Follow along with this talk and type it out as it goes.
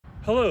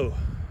Hello,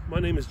 my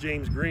name is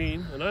James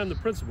Green, and I am the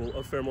principal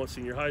of Fairmont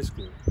Senior High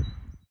School.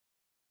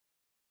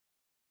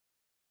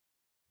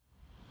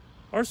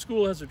 Our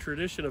school has a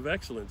tradition of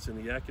excellence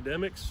in the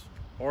academics,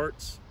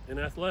 arts, and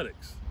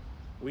athletics.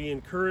 We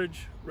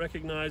encourage,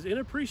 recognize, and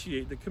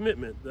appreciate the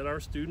commitment that our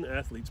student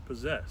athletes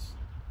possess.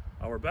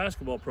 Our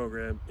basketball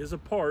program is a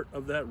part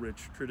of that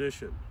rich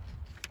tradition.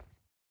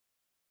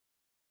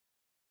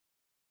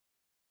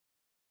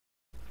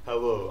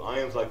 Hello, I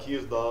am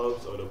Zacchaeus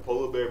Dobbs of the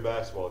Polar Bear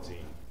basketball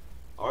team.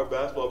 Our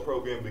basketball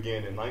program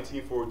began in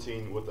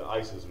 1914 with the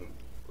Ices movement,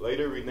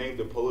 later renamed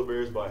the Polar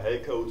Bears by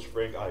head coach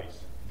Frank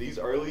Ice. These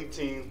early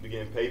teams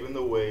began paving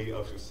the way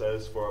of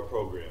success for our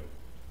program.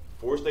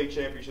 4 state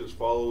championships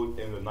followed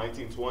in the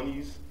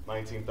 1920s,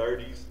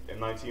 1930s,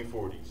 and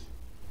 1940s.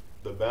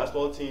 The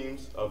basketball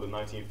teams of the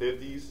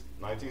 1950s,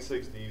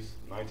 1960s,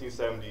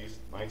 1970s,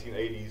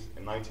 1980s,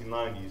 and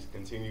 1990s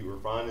continued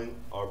refining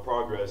our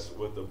progress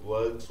with the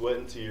blood, sweat,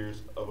 and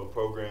tears of a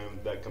program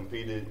that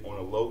competed on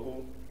a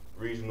local,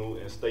 regional,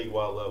 and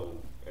statewide level.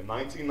 In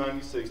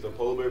 1996, the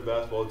Polar Bear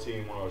basketball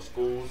team won our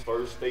school's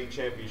first state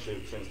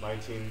championship since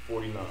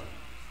 1949.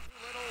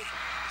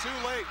 Too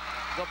late.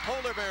 The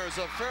Polar Bears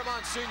of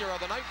Fairmont Senior are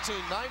the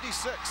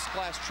 1996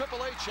 Class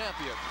AAA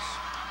champions.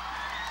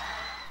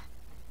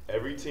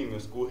 Every team in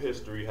school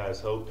history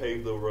has helped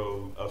pave the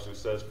road of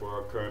success for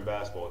our current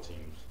basketball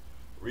teams.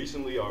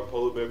 Recently, our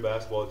Polar Bear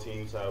basketball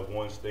teams have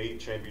won state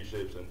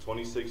championships in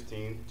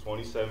 2016,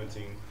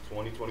 2017,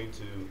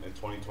 2022, and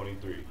 2023.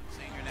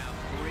 Senior now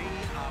 3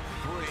 of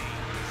 3.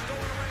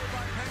 Stolen away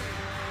by Payne.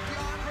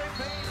 DeAndre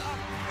Payne up.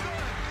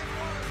 Good. It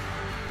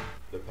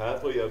worked. The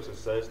pathway of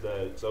success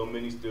that so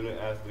many student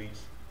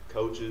athletes,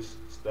 coaches,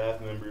 staff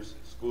members,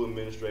 school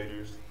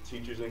administrators,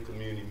 teachers, and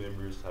community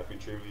members have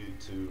contributed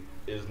to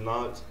is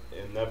not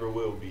and never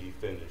will be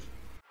finished.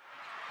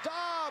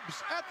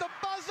 Dobbs at the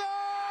buzzer!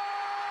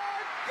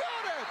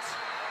 Got it!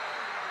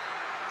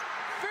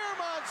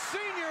 Fairmont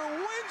Senior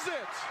wins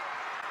it!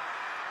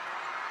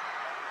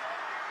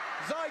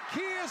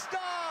 Zacchaeus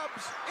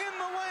Dobbs in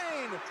the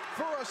lane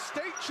for a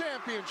state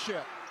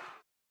championship.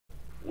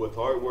 With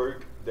hard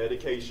work,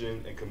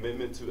 dedication, and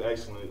commitment to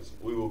excellence,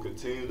 we will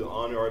continue to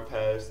honor our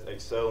past,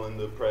 excel in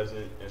the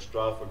present, and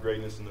strive for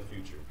greatness in the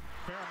future.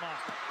 Fairmont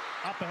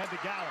up ahead to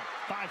Gower.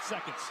 5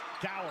 seconds.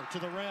 Gower to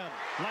the rim.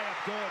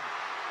 Layup good.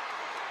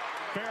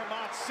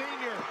 Fairmont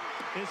Senior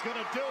is going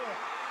to do it.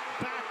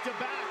 Back to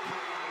back.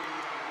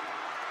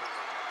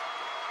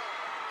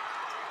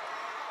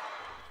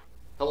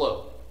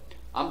 Hello,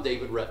 I'm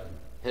David Retton,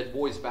 head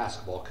boys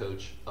basketball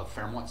coach of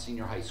Fairmont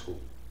Senior High School.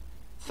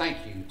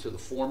 Thank you to the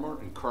former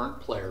and current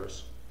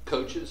players,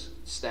 coaches,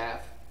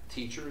 staff,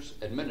 teachers,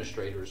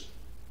 administrators,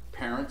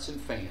 parents,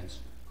 and fans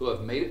who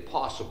have made it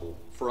possible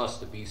for us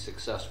to be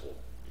successful.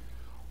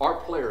 Our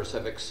players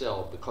have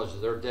excelled because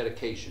of their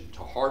dedication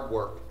to hard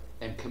work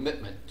and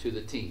commitment to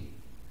the team.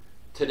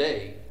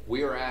 Today,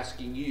 we are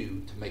asking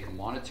you to make a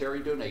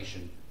monetary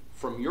donation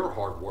from your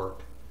hard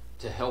work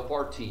to help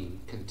our team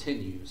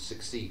continue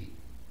succeeding.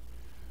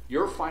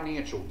 Your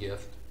financial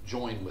gift,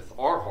 joined with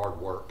our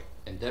hard work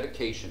and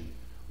dedication,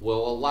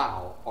 will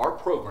allow our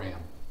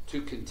program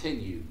to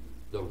continue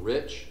the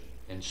rich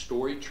and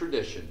storied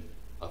tradition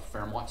of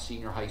Fairmont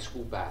Senior High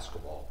School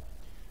basketball.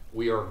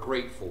 We are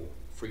grateful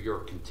for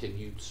your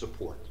continued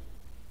support.